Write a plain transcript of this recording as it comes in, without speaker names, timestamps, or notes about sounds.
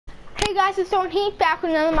Hey guys, it's Heat back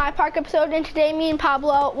with another MyPark episode, and today me,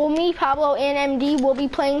 Pablo, and MD will be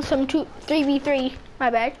playing some 3v3. My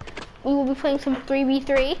bad. We will be playing some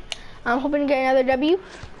 3v3. I'm hoping to get another W.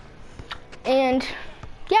 And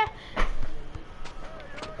yeah.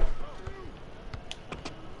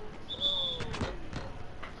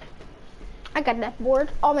 I got that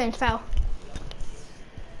board. Oh man, it's foul.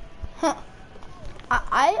 Huh.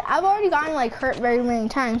 I've already gotten like hurt very many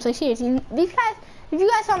times. Like seriously, these guys. If you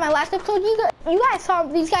guys saw my last episode, you guys saw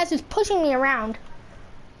these guys just pushing me around.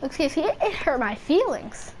 Look, seriously, it hurt my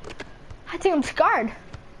feelings. I think I'm scarred.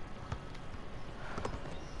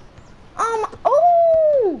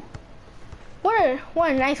 Oh!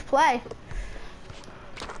 What a nice play.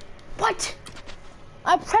 What?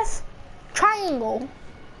 I press triangle.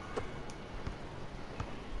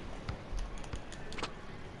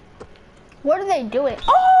 What are they doing?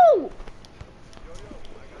 Oh!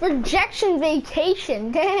 Rejection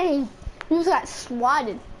vacation, dang. You just got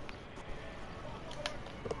swatted.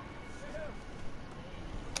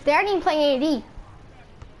 They aren't even playing AD.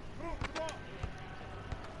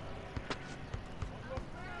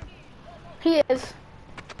 He is.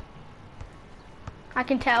 I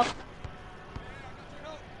can tell.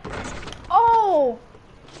 Oh!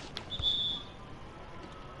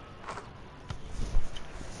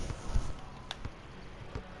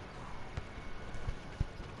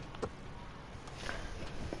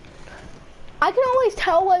 I can always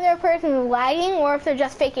tell whether a person is lagging or if they're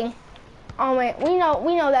just faking. Oh wait, we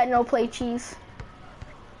know that no play cheese.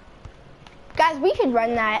 Guys, we should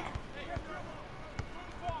run that.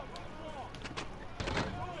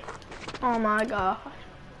 Oh my gosh.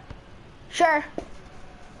 Sure.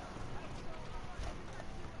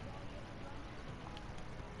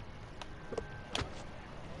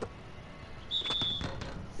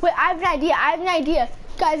 Wait, I have an idea.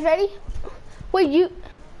 Guys, ready? Wait, you...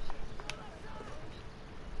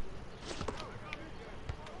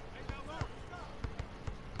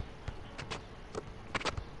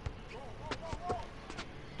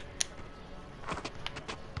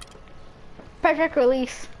 Perfect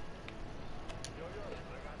release.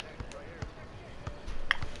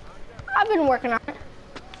 I've been working on it.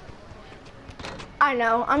 I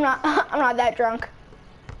know, I'm not that drunk.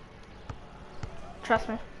 Trust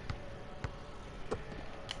me.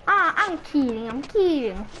 I'm kidding.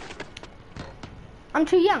 I'm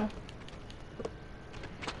too young.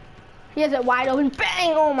 He has it wide open.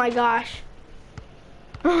 Bang! Oh my gosh.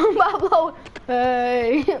 Pablo.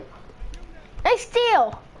 Hey. They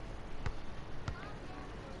steal.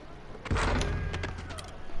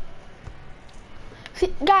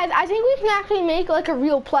 See, guys, I think we can actually make like a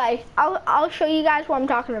real play. I'll show you guys what I'm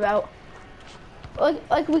talking about.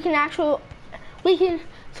 Like we can.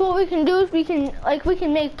 So what we can do is we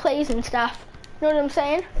can make plays and stuff. You know what I'm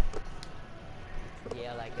saying?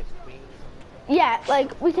 Yeah, like a screen. Yeah,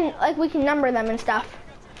 like we can number them and stuff,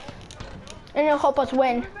 and it'll help us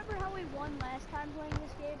win. Remember how we won last time playing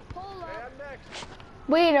this game? Pull up.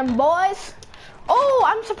 Wait, boys. Oh,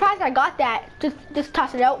 I'm surprised I got that. Just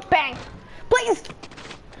toss it out. Bang. Please.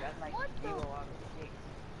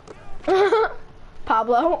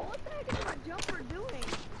 Pablo. What the heck is my jumper doing?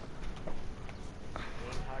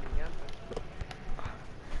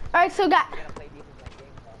 Alright, so got.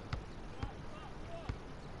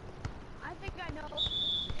 I think I know.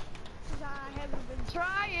 Because I haven't been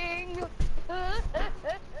trying.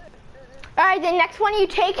 Alright, the next one you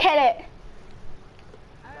take, hit it.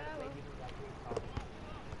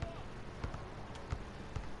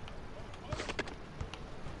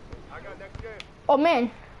 Oh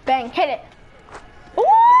man, bang, hit it. Ooh!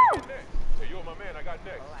 Hey, yo, my man, I got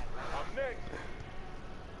next. I'm next.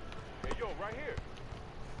 Hey, yo, right here.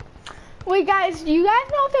 Wait, guys, do you guys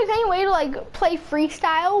know if there's any way to like play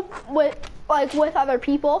freestyle with other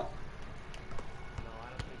people?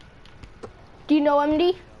 Do you know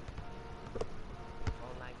MD?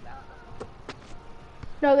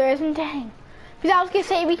 No, there isn't. Dang. Because I was gonna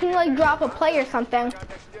say we can like drop a play or something.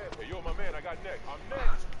 Hey, yo, my man, I got next. I'm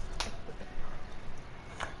next.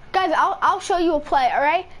 Guys, I'll show you a play, all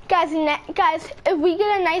right? Guys, if we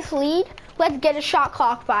get a nice lead, let's get a shot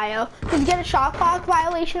clock bio. Let's get a shot clock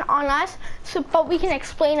violation on us, but we can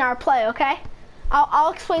explain our play, okay?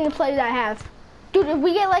 I'll explain the plays I have. Dude, if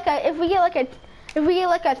we get like a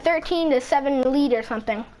 13-7 lead or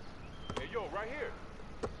something. Hey, yo, right here.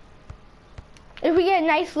 If we get a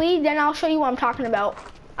nice lead, then I'll show you what I'm talking about.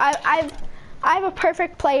 I have a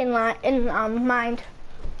perfect play in mind.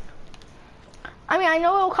 I mean, I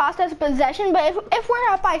know it'll cost us possession, but if we're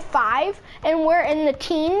up by 5 and we're in the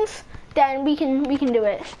teens, then we can do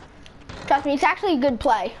it. Trust me, it's actually a good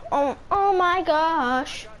play. Oh my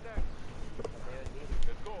gosh.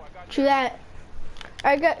 True that.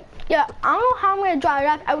 Alright, good. Yeah, I don't know how I'm gonna draw it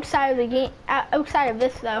up outside of the game, outside of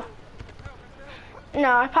this though.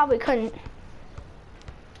 No, I probably couldn't.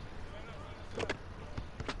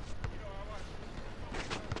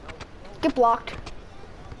 Get blocked.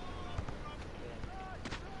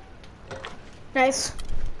 Nice.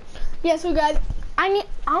 Yeah, so guys, I don't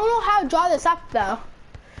know how to draw this up though.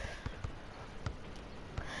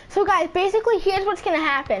 So guys, basically here's what's gonna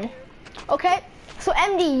happen. Okay? So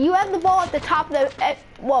MD, you have the ball at the top of the,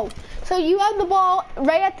 whoa. So you have the ball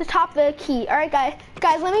right at the top of the key. All right, guys.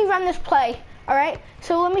 Guys, let me run this play. All right?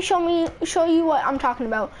 So let me show you what I'm talking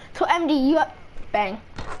about. So MD, you have, bang.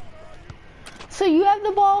 So you have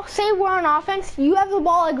the ball, say we're on offense, you have the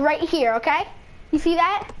ball like right here, okay? You see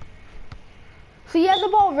that? So you have the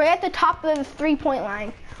ball right at the top of the 3-point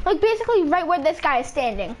line. Like basically right where this guy is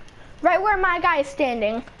standing. Right where my guy is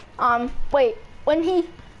standing. Wait, when he,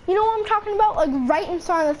 you know what I'm talking about? Like right in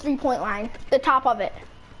front of the 3-point line, the top of it.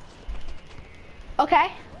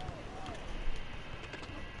 Okay?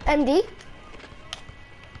 MD?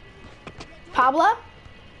 Pablo?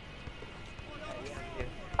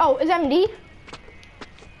 Oh, is MD?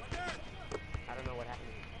 I don't know what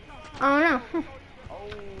happened. I don't know. Oh,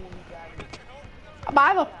 you got me.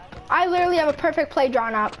 But I literally have a perfect play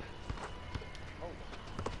drawn up.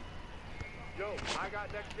 Yo, I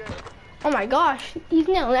got next game. Oh my gosh, he's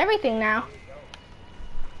nailing everything now.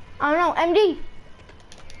 I don't know, MD.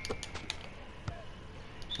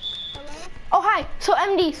 Oh hi, so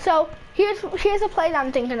MD, so here's a play that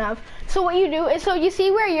I'm thinking of. So what you do is, so you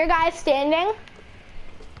see where your guy's standing?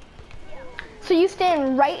 So you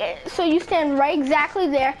stand right exactly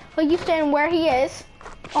there, like you stand where he is.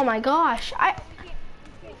 Oh my gosh, I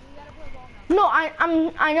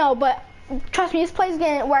know, but trust me, this play's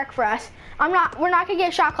gonna work for us. We're not gonna get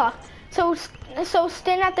a shot clock. So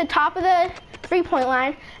stand at the top of the 3-point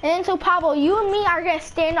line, and then so Pablo, you and me are gonna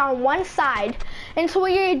stand on one side. And so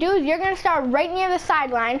what you're gonna do is you're gonna start right near the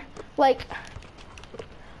sideline, like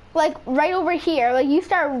right over here. Like you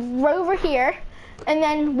start right over here, and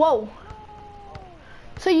then whoa.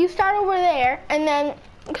 So you start over there, and then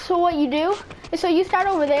so what you do is so you start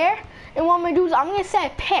over there, and what I'm gonna do is I'm gonna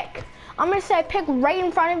set a pick. I'm gonna set a pick right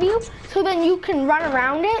in front of you, so then you can run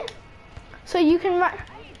around it. So you can run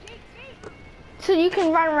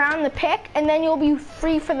around the pick, and then you'll be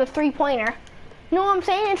free for the 3-pointer. You know what I'm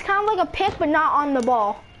saying? It's kind of like a pick, but not on the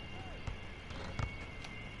ball.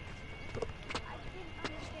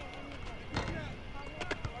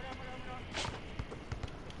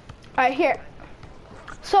 All right, here.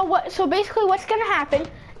 So basically what's gonna happen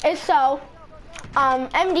is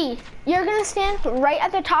MD, you're gonna stand right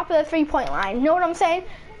at the top of the 3-point line. You know what I'm saying?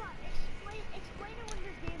 Explain it when your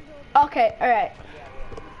game's over. Okay, all right.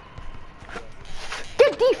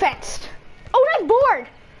 Good defense. Oh, nice board.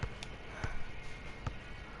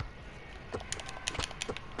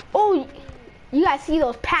 Oh, you guys see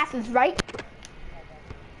those passes, right?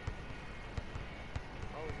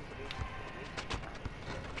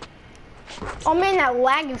 Oh man, that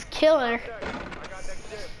lag is killer. I got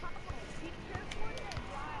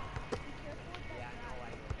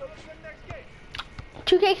next game.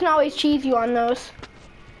 2K can always cheese you on those.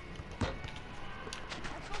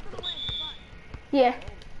 Yeah.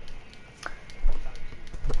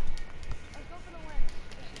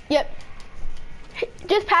 Yep.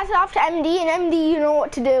 Just pass it off to MD, and MD, you know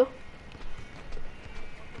what to do.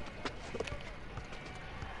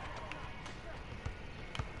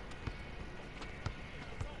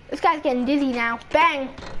 This guy's getting dizzy now. Bang.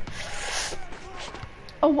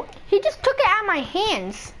 Oh, he just took it out of my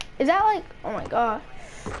hands. Is that like, oh my god.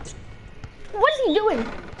 What is he doing?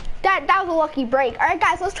 That was a lucky break. All right,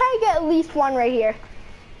 guys, let's try to get at least one right here.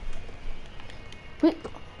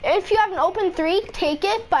 If you have an open 3, take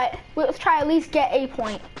it, but let's try at least get a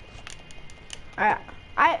point. All right,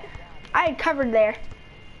 I had covered there.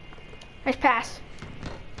 Nice pass.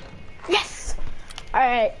 Yes. All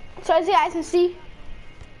right. So as you guys can see,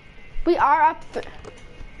 we are up. All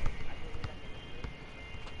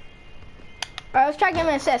right, let's try to get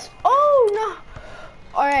an assist. Oh no.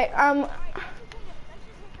 All right.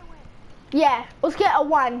 Yeah, let's get a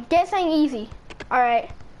 1. Get something easy. All right.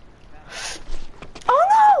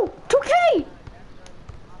 Oh no! 2K!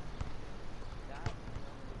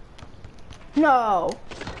 No.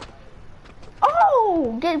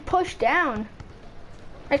 Oh, get pushed down.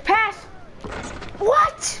 Nice pass.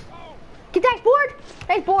 What? Get that board.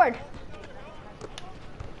 Nice board.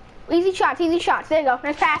 Easy shots, easy shots. There you go.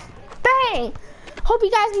 Nice pass. Bang! Hope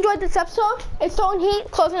you guys enjoyed this episode. It's Stolen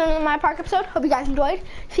Heat, closing in my park episode. Hope you guys enjoyed.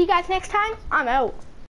 See you guys next time. I'm out.